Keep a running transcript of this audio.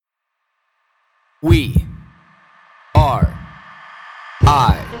We are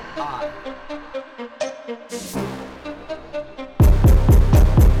I.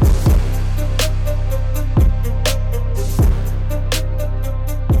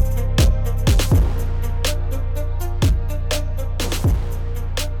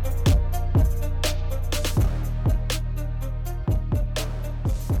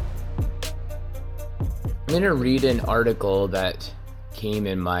 I'm going to read an article that came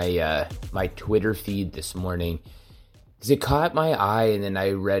in my my Twitter feed this morning because it caught my eye and then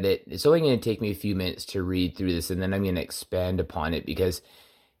I read it. It's only going to take me a few minutes to read through this and then I'm going to expand upon it because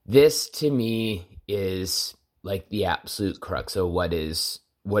this to me is like the absolute crux of what is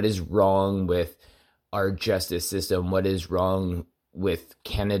wrong with our justice system, what is wrong with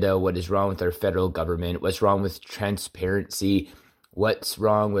Canada, what is wrong with our federal government, what's wrong with transparency, what's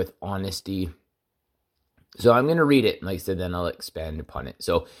wrong with honesty. So I'm going to read it, and like I said, then I'll expand upon it.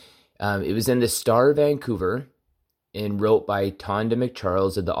 So it was in the Star Vancouver and wrote by Tonda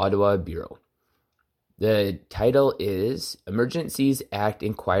McCharles of the Ottawa Bureau. The title is Emergencies Act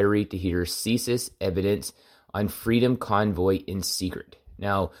Inquiry to Hear CSIS Evidence on Freedom Convoy in Secret.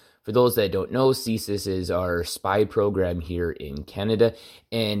 Now, for those that don't know, CSIS is our spy program here in Canada,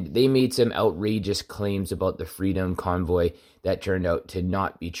 and they made some outrageous claims about the Freedom Convoy that turned out to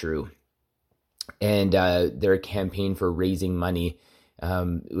not be true. And their campaign for raising money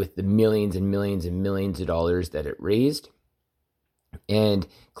with the millions and millions and millions of dollars that it raised, and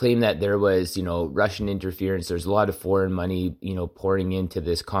claim that there was, Russian interference. There's a lot of foreign money, pouring into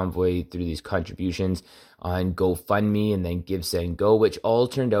this convoy through these contributions on GoFundMe and then Give, Send, Go, which all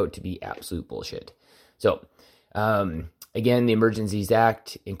turned out to be absolute bullshit. So, again, the Emergencies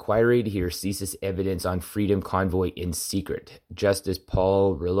Act Inquiry to hear CSIS evidence on Freedom Convoy in secret. Justice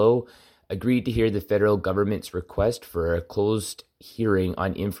Paul Rillo agreed to hear the federal government's request for a closed hearing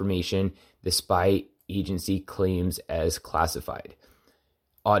on information the spy agency claims as classified.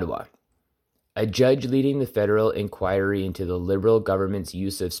 Ottawa. A judge leading the federal inquiry into the Liberal government's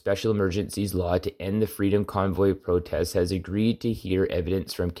use of special emergencies law to end the Freedom Convoy protests has agreed to hear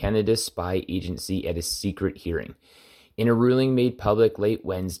evidence from Canada's spy agency at a secret hearing. In a ruling made public late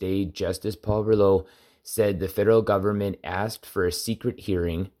Wednesday, Justice Paul Rillo said the federal government asked for a secret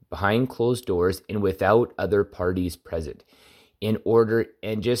hearing behind closed doors and without other parties present. In order,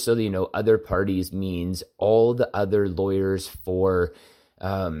 and just so you know, other parties means all the other lawyers for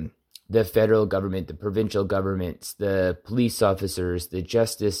the federal government, the provincial governments, the police officers, the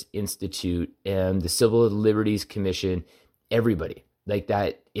Justice Institute, and the Civil Liberties Commission, everybody. Like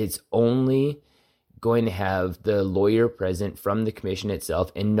that, it's only going to have the lawyer present from the commission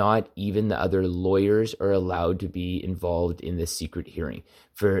itself, and not even the other lawyers are allowed to be involved in the secret hearing.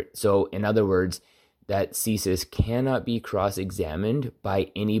 So in other words, that CSIS cannot be cross-examined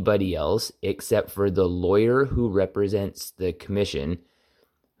by anybody else except for the lawyer who represents the commission,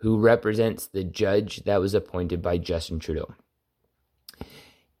 who represents the judge that was appointed by Justin Trudeau.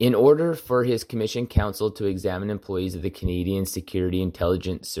 In order for his commission counsel to examine employees of the Canadian Security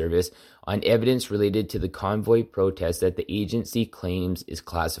Intelligence Service on evidence related to the convoy protest that the agency claims is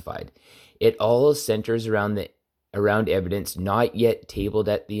classified. It all centers around evidence not yet tabled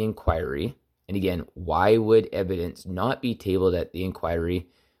at the inquiry. And again, why would evidence not be tabled at the inquiry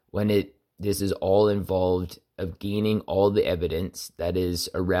when this is all involved of gaining all the evidence that is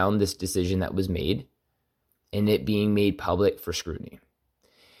around this decision that was made and it being made public for scrutiny?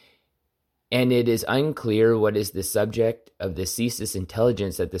 And it is unclear what is the subject of the CSIS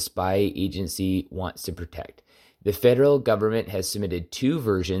intelligence that the spy agency wants to protect. The federal government has submitted two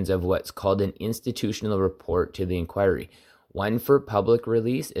versions of what's called an institutional report to the inquiry, one for public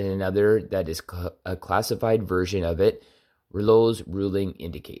release and another that is a classified version of it, Rillo's ruling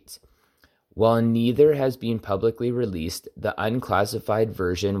indicates. While neither has been publicly released, the unclassified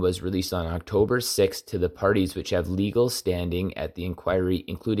version was released on October 6th to the parties which have legal standing at the inquiry,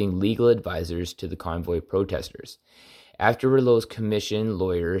 including legal advisors to the convoy protesters. After Rillo's commission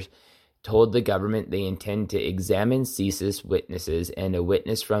lawyers told the government they intend to examine CSIS witnesses and a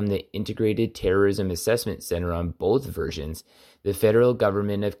witness from the Integrated Terrorism Assessment Center on both versions, the federal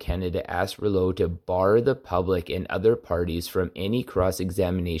government of Canada asked Rillo to bar the public and other parties from any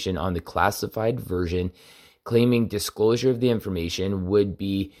cross-examination on the classified version, claiming disclosure of the information would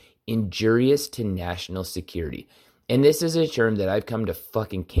be injurious to national security. And this is a term that I've come to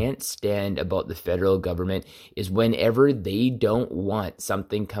fucking can't stand about the federal government, is whenever they don't want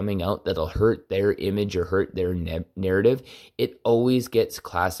something coming out that'll hurt their image or hurt their narrative, it always gets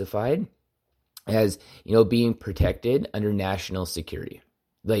classified as, being protected under national security,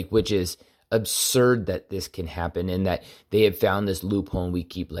 which is absurd that this can happen and that they have found this loophole and we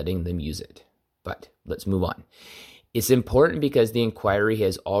keep letting them use it. But let's move on. It's important because the inquiry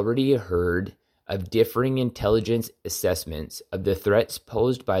has already heard of differing intelligence assessments of the threats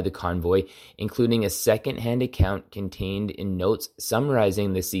posed by the convoy, including a second-hand account contained in notes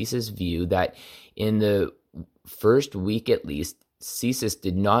summarizing the CSIS view that in the first week at least, CSIS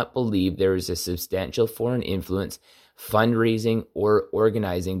did not believe there was a substantial foreign influence, fundraising, or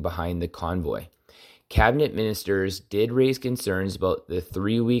organizing behind the convoy. Cabinet ministers did raise concerns about the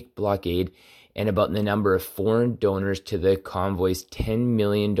 3-week blockade and about the number of foreign donors to the convoy's $10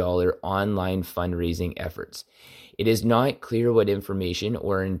 million online fundraising efforts. It is not clear what information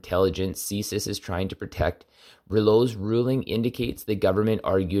or intelligence CSIS is trying to protect. Rouleau's ruling indicates the government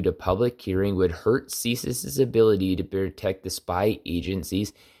argued a public hearing would hurt CSIS's ability to protect the spy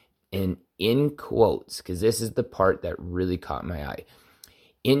agencies, and in quotes, because this is the part that really caught my eye,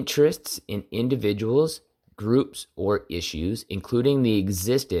 interests in individuals, groups, or issues, including the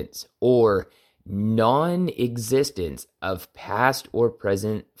existence or non-existence of past or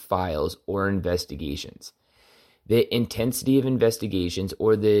present files or investigations, the intensity of investigations,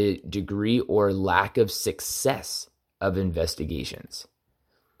 or the degree or lack of success of investigations.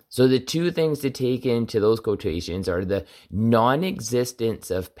 So the two things to take into those quotations are the non-existence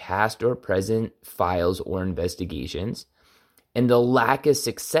of past or present files or investigations and the lack of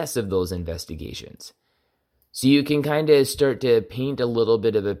success of those investigations. So you can kind of start to paint a little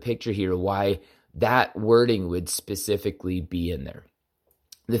bit of a picture here why that wording would specifically be in there.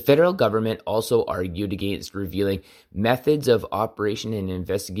 The federal government also argued against revealing methods of operation and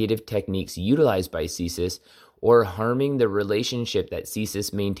investigative techniques utilized by CSIS or harming the relationship that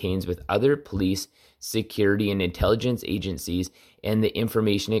CSIS maintains with other police, security, and intelligence agencies and the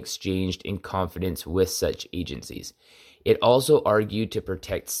information exchanged in confidence with such agencies. It also argued to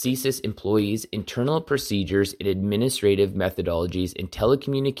protect CSIS employees' internal procedures and administrative methodologies and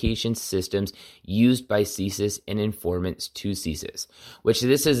telecommunications systems used by CSIS and informants to CSIS, which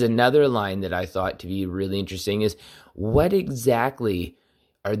this is another line that I thought to be really interesting is what exactly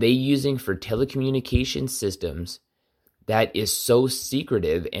are they using for telecommunication systems that is so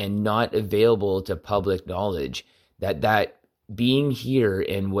secretive and not available to public knowledge that being here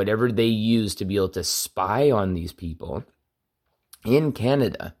and whatever they use to be able to spy on these people in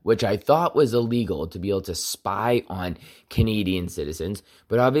Canada, which I thought was illegal to be able to spy on Canadian citizens,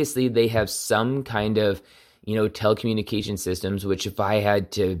 but obviously they have some kind of, telecommunication systems, which if I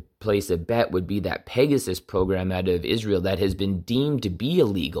had to place a bet would be that Pegasus program out of Israel that has been deemed to be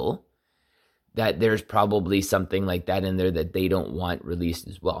illegal, that there's probably something like that in there that they don't want released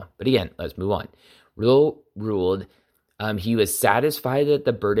as well. But again, let's move on. Rouleau ruled he was satisfied that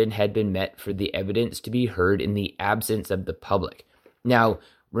the burden had been met for the evidence to be heard in the absence of the public. Now,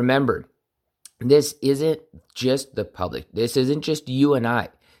 remember, this isn't just the public. This isn't just you and I.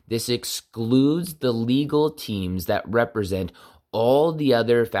 This excludes the legal teams that represent all the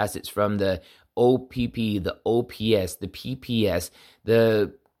other facets from the OPP, the OPS, the PPS,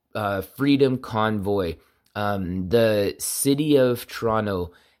 the Freedom Convoy, the City of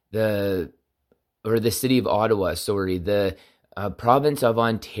Toronto, the City of Ottawa, the Province of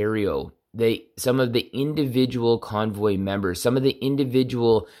Ontario, some of the individual convoy members, some of the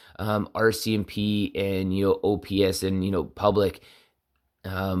individual RCMP and OPS and public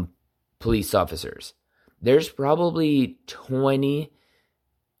police officers. There's probably 20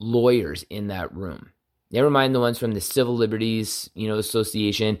 lawyers in that room. Never mind the ones from the Civil Liberties,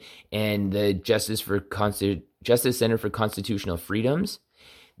 Association and the Justice Center for Constitutional Freedoms.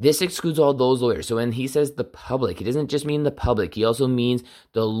 This excludes all those lawyers. So when he says the public, he doesn't just mean the public. He also means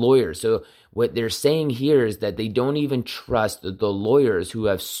the lawyers. So what they're saying here is that they don't even trust the lawyers who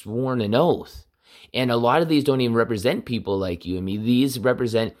have sworn an oath. And a lot of these don't even represent people like you and me. These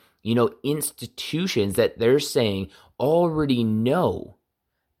represent, institutions that they're saying already know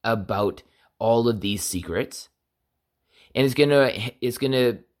about all of these secrets. And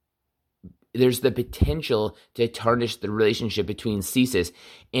there's the potential to tarnish the relationship between CSIS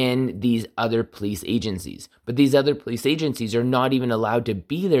and these other police agencies. But these other police agencies are not even allowed to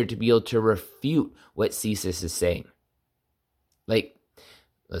be there to be able to refute what CSIS is saying.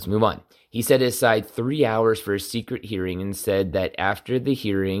 Let's move on. He set aside 3 hours for a secret hearing and said that after the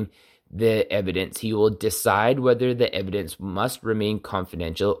hearing, the evidence, he will decide whether the evidence must remain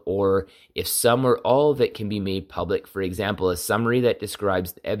confidential or if some or all of it can be made public. For example, a summary that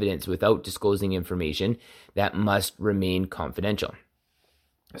describes the evidence without disclosing information that must remain confidential.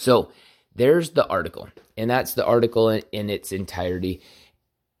 So there's the article, and that's the article in its entirety.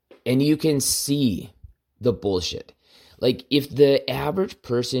 And you can see the bullshit. If the average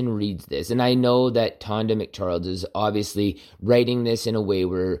person reads this, and I know that Tonda McCharles is obviously writing this in a way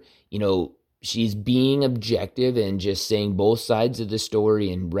where, she's being objective and just saying both sides of the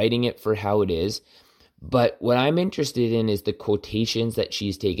story and writing it for how it is. But what I'm interested in is the quotations that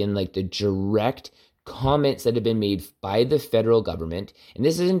she's taken, like the direct comments that have been made by the federal government. And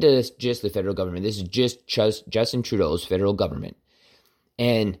this isn't just the federal government. This is just Justin Trudeau's federal government.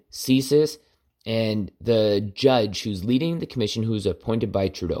 And CSIS and the judge who's leading the commission, who's appointed by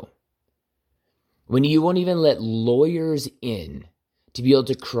Trudeau. When you won't even let lawyers in to be able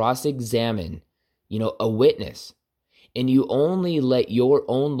to cross-examine, a witness, and you only let your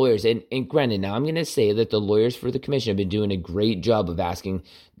own lawyers, and granted, now I'm going to say that the lawyers for the commission have been doing a great job of asking a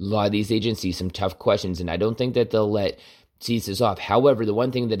lot of these agencies some tough questions, and I don't think that they'll let CSIS off. However, the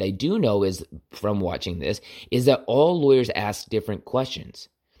one thing that I do know is, from watching this, is that all lawyers ask different questions.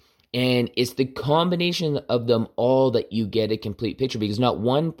 And it's the combination of them all that you get a complete picture, because not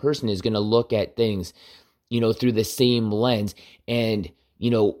one person is going to look at things, through the same lens. And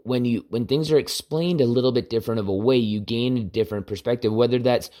when things are explained a little bit different of a way, you gain a different perspective, whether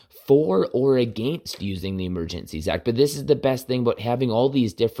that's for or against using the Emergencies Act. But this is the best thing about having all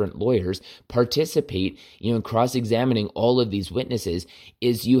these different lawyers participate, in cross-examining all of these witnesses,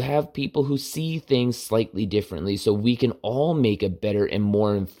 is you have people who see things slightly differently, so we can all make a better and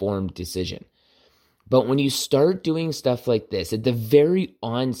more informed decision. But when you start doing stuff like this, at the very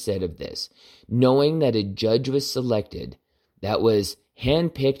onset of this, knowing that a judge was selected that was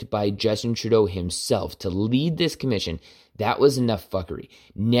handpicked by Justin Trudeau himself to lead this commission, that was enough fuckery.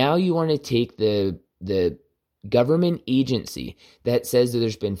 Now you want to take the government agency that says that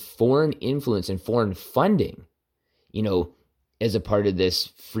there's been foreign influence and foreign funding, as a part of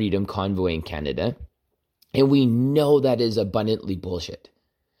this freedom convoy in Canada, and we know that is abundantly bullshit.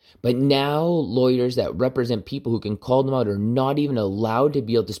 But now lawyers that represent people who can call them out are not even allowed to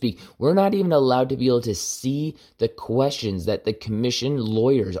be able to speak. We're not even allowed to be able to see the questions that the commission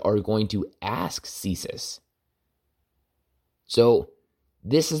lawyers are going to ask CSIS. So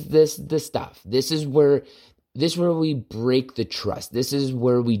this is the stuff. This is where we break the trust. This is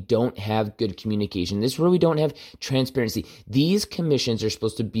where we don't have good communication. This is where we don't have transparency. These commissions are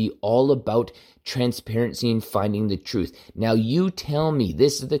supposed to be all about transparency and finding the truth. Now you tell me,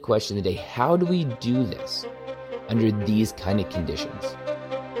 this is the question of the day, how do we do this under these kind of conditions?